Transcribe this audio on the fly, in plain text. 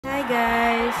Hi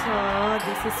guys, so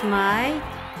this is my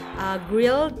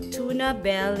grilled tuna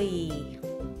belly.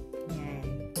 Yan.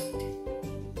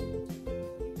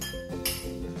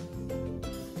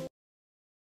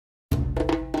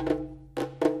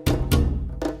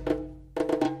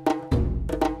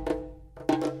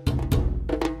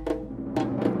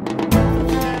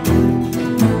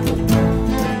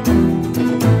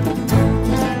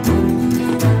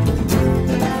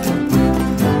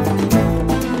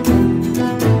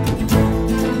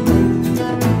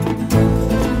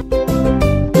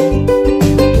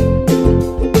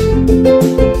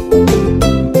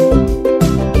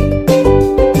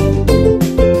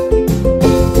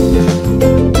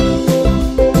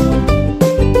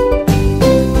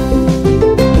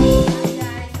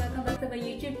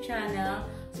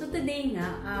 So today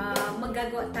nga,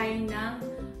 magagawa tayo ng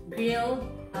grilled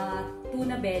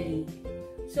tuna belly.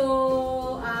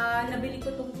 So, nabili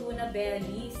ko tong tuna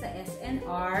belly sa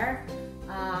SNR.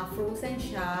 Frozen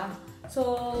siya. So,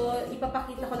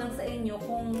 ipapakita ko lang sa inyo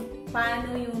kung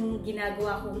paano yung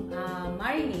ginagawa kong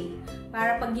marinade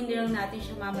para pag ginilang natin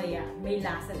siya mamaya, may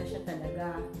lasa na siya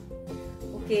talaga.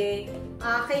 Okay,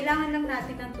 kailangan lang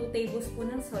natin ng 2 tablespoon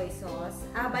ng soy sauce.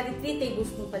 Bali 3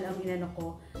 tablespoon pala ang inano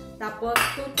ko. Tapos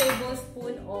 2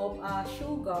 tablespoon of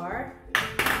sugar,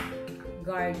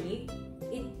 garlic.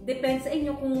 It depends sa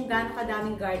inyo kung gaano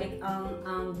kadaming garlic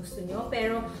ang gusto nyo.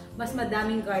 Pero mas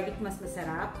madaming garlic, mas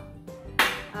masarap.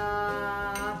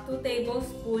 2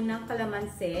 tablespoon ng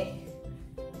kalamansi,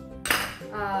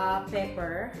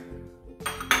 pepper.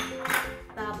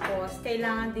 Tapos,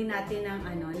 kailangan din natin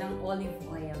ng olive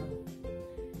oil.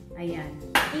 Ayan.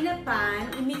 In a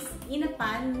pan,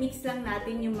 mix lang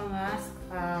natin yung mga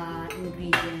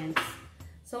ingredients.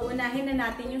 So, unahin na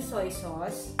natin yung soy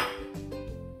sauce.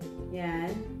 Ayan.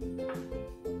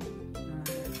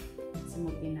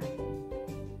 Sumutin natin.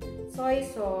 Soy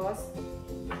sauce.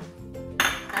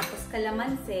 Tapos,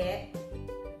 kalamansi.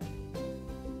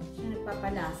 Siya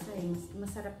nagpapalasa.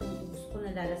 Masarap yung gusto ko,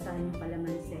 nalalasahan yung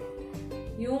kalamansi.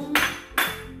 Yung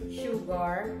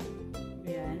sugar,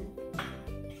 yan.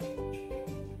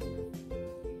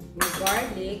 Yung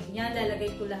garlic, yan,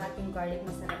 lalagay ko lahat yung garlic,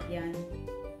 masarap yan.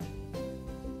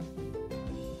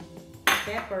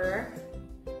 Pepper,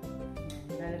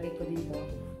 lalagay ko din to.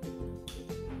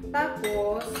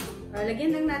 Tapos,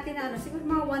 lagyan lang natin siguro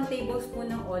mga 1 tablespoon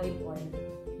ng olive oil.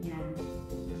 Yan.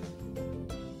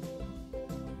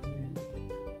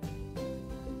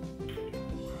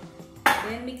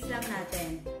 Then, mix lang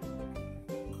natin.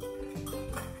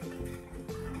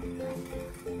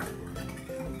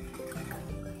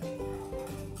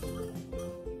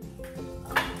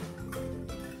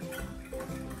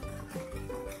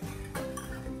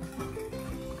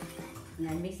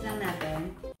 Yan, mix lang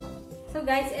natin. So,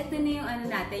 guys, ito na yung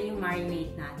yung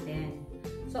marinade natin.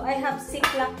 So, I have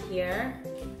ziplock here.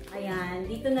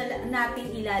 Ayan, dito na natin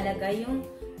ilalagay yung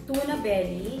tuna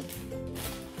belly.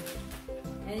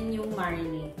 Ayan yung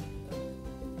marinade.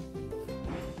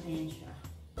 Ayan siya.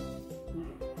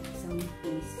 Isang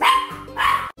piece.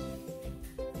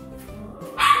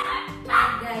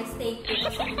 Guys, take it.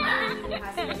 Kasi yung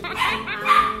husband is yung mga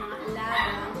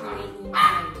alagang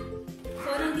ingay. So,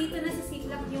 nandito na sa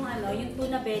ziplock yung yung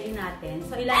tuna belly natin.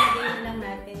 So, ilalagay na lang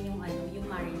natin yung yung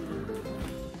marinade.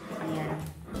 Ayan.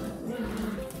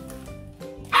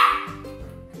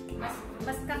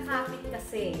 Mas kakapit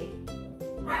kasi.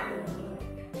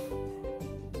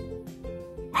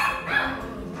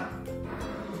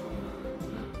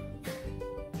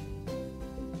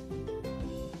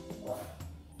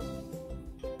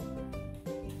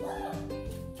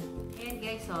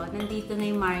 So, nandito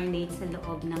na yung marinade sa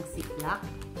loob ng ziplock.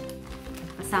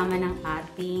 Kasama ng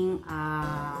ating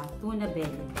tuna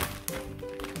belly.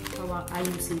 So,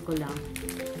 ayusin ko lang.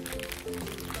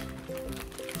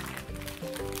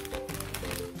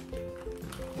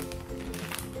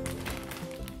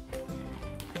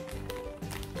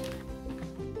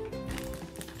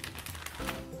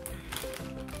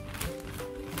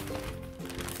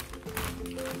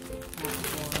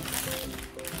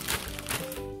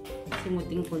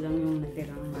 Simutin ko lang yung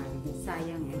natirang marinade.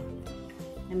 Sayang eh.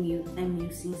 I'm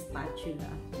using spatula.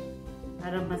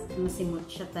 Para mas masimot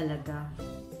siya talaga.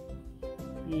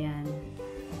 Ayan.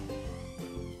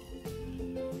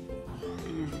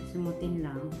 Ayan. Simutin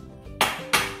lang.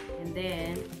 And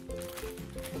then,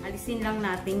 alisin lang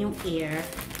natin yung air.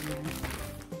 Ayan.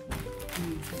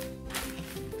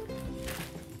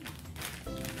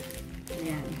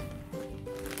 Ayan.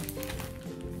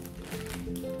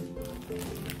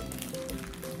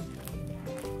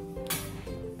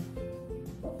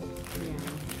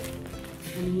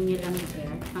 Anihin nyo lang yung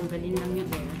air. Tanggalin lang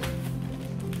yung air.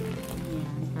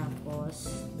 Ayan.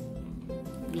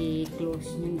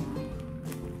 i-close nyo na.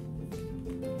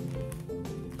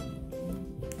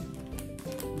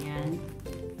 Yan.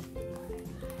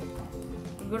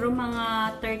 Siguro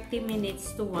mga 30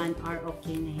 minutes to 1 hour,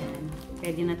 okay na yan.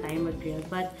 Pwede na tayo mag-grill.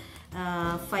 But,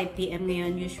 5 PM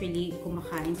ngayon, usually,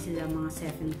 kumakain sila mga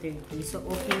 7:30. So,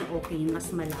 okay na okay. Mas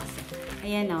malasa.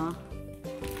 Ayan, o.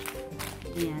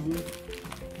 Ayan.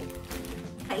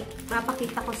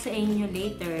 Papakita ko sa inyo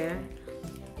later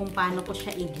kung paano ko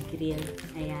siya i-grill.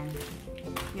 Ayan.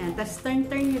 Ayan. Tapos, turn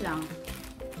nyo lang.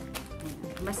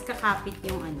 Ayan. Mas kakapit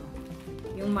yung ano,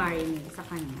 yung marinade sa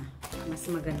kanya. Mas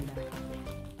maganda.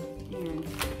 Ayan.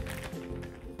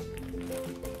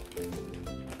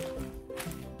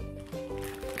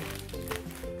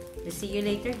 So, see you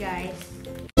later, guys.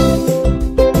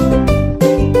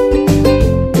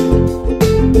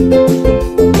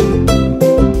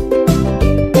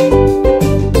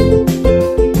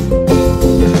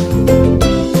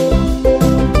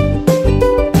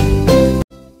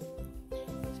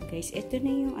 So, guys, ito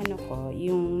na yung ano ko,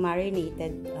 yung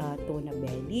marinated tuna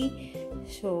belly.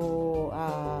 So,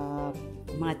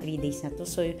 mga 3 days na to.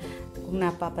 So, kung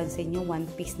napapansin nyo,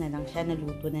 1 piece na lang siya.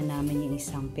 Naluto na namin yung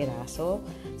isang piraso.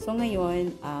 So,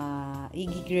 ngayon,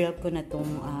 i-grill ko na tong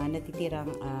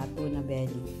natitirang tuna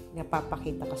belly.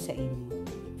 Napapakita ko sa inyo.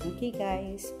 Okay,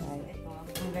 guys. Bye. Ito,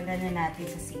 tanggalan na natin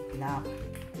sa ziplock.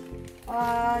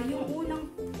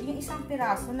 Yung isang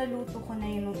piraso, naluto ko na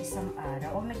yun ng isang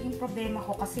araw. O, naging problema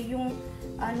ko kasi yung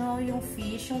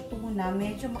fish, yung tuna,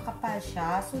 medyo makapal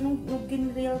siya. So, nung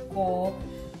ginrill ko,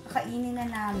 kakainin na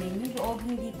namin. Yung loob,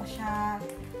 hindi pa siya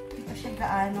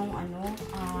gaanong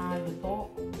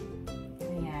luto.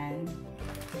 Ayan.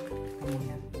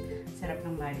 Ayan. Sarap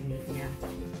ng marinade niya.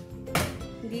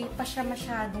 Hindi pa siya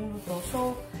masyadong luto. So,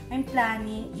 I'm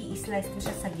planning, i-slice ko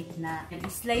siya sa gitna.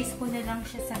 I-slice ko na lang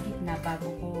siya sa gitna bago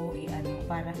ko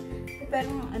para, pero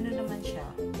ano naman siya.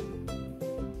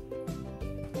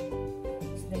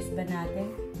 Slice ba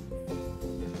natin?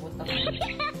 Puto.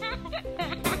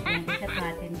 Ikat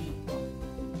natin dito.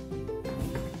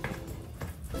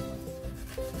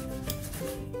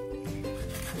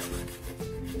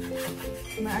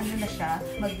 Maano na siya,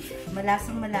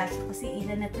 malasang-malasa kasi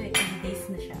ilan na to, 8 days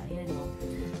na siya. Ayan, o.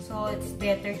 So, it's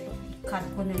better to cut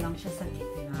ko na lang siya sa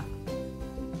gitna.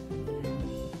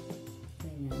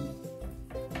 Ayan.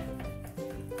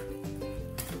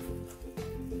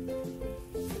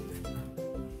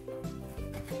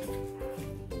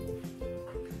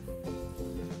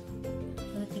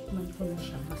 So, tikman ko na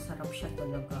siya. Masarap siya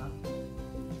talaga.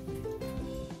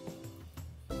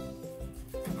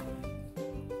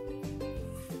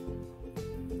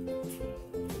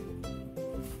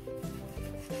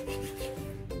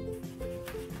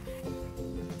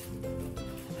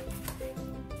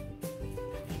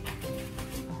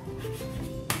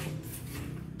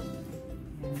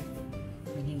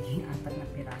 Magiging 4 na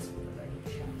piraso talaga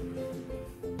siya.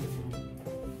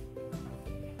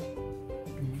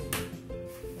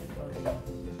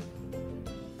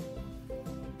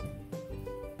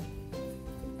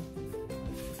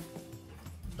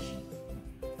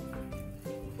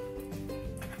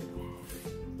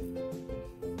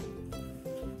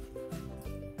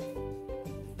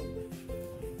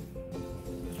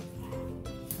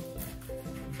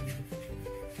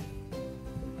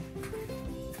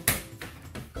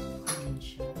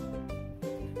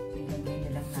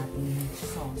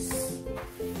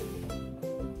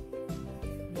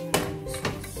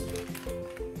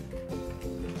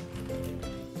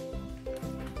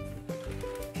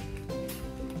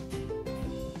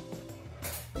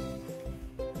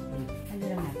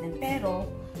 Pero,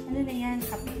 ano na yan,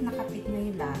 kapit na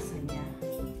yung lasa niya.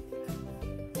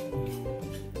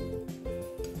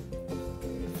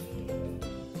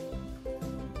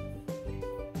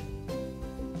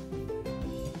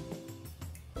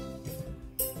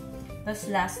 Tapos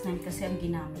last time kasi ang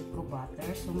ginamit ko butter.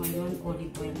 So ngayon,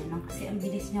 olive oil na lang kasi ang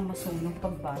bilis niya masunog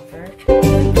pag butter.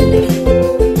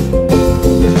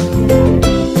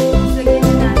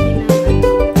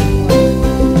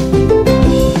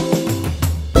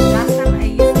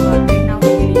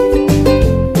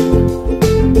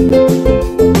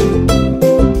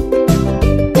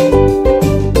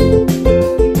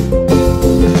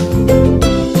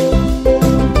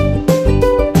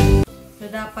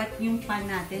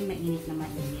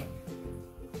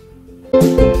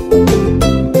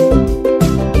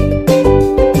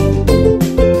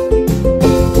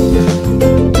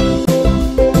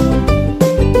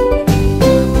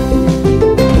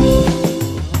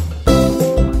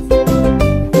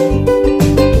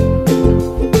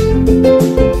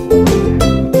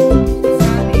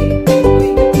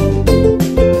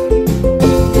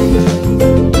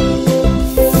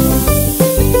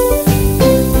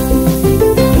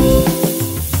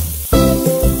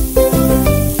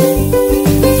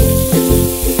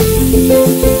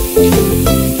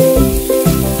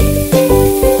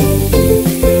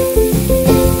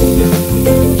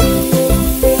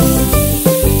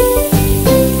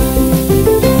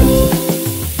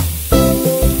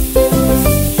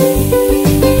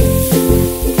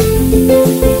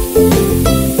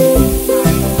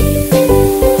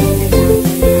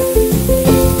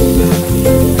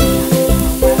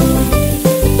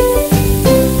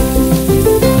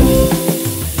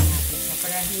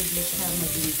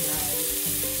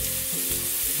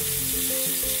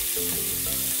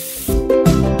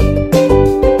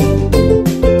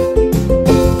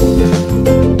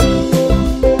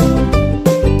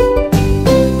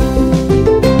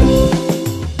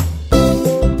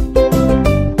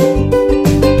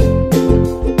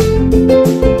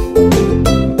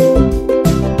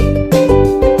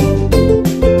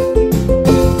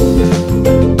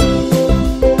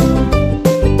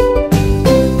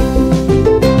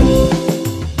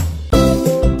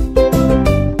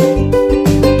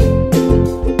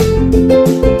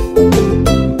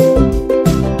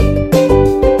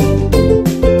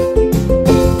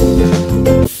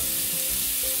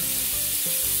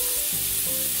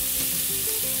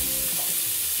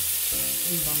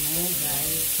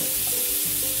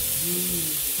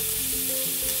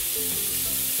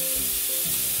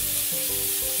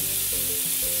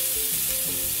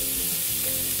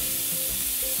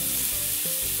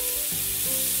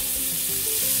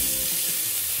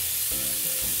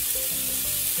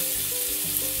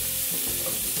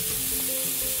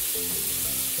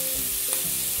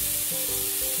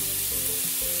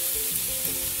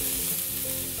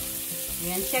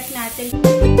 Ayan, check natin.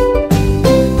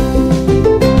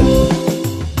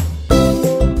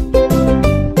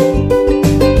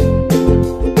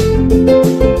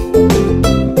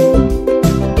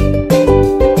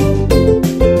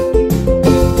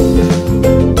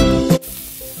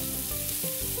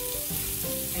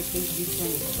 I think this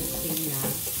one is okay na.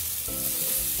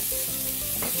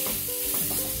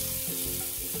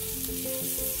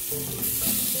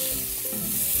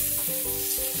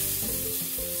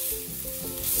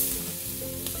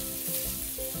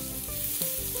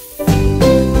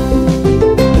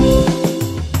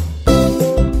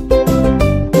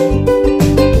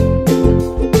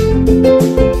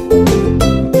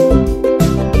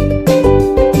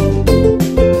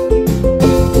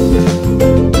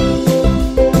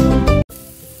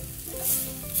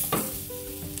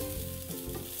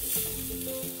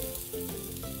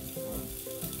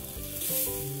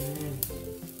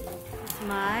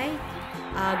 My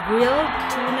grilled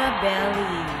tuna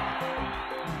belly.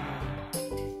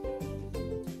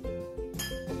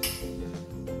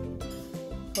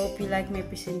 Hope you like my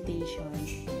presentation.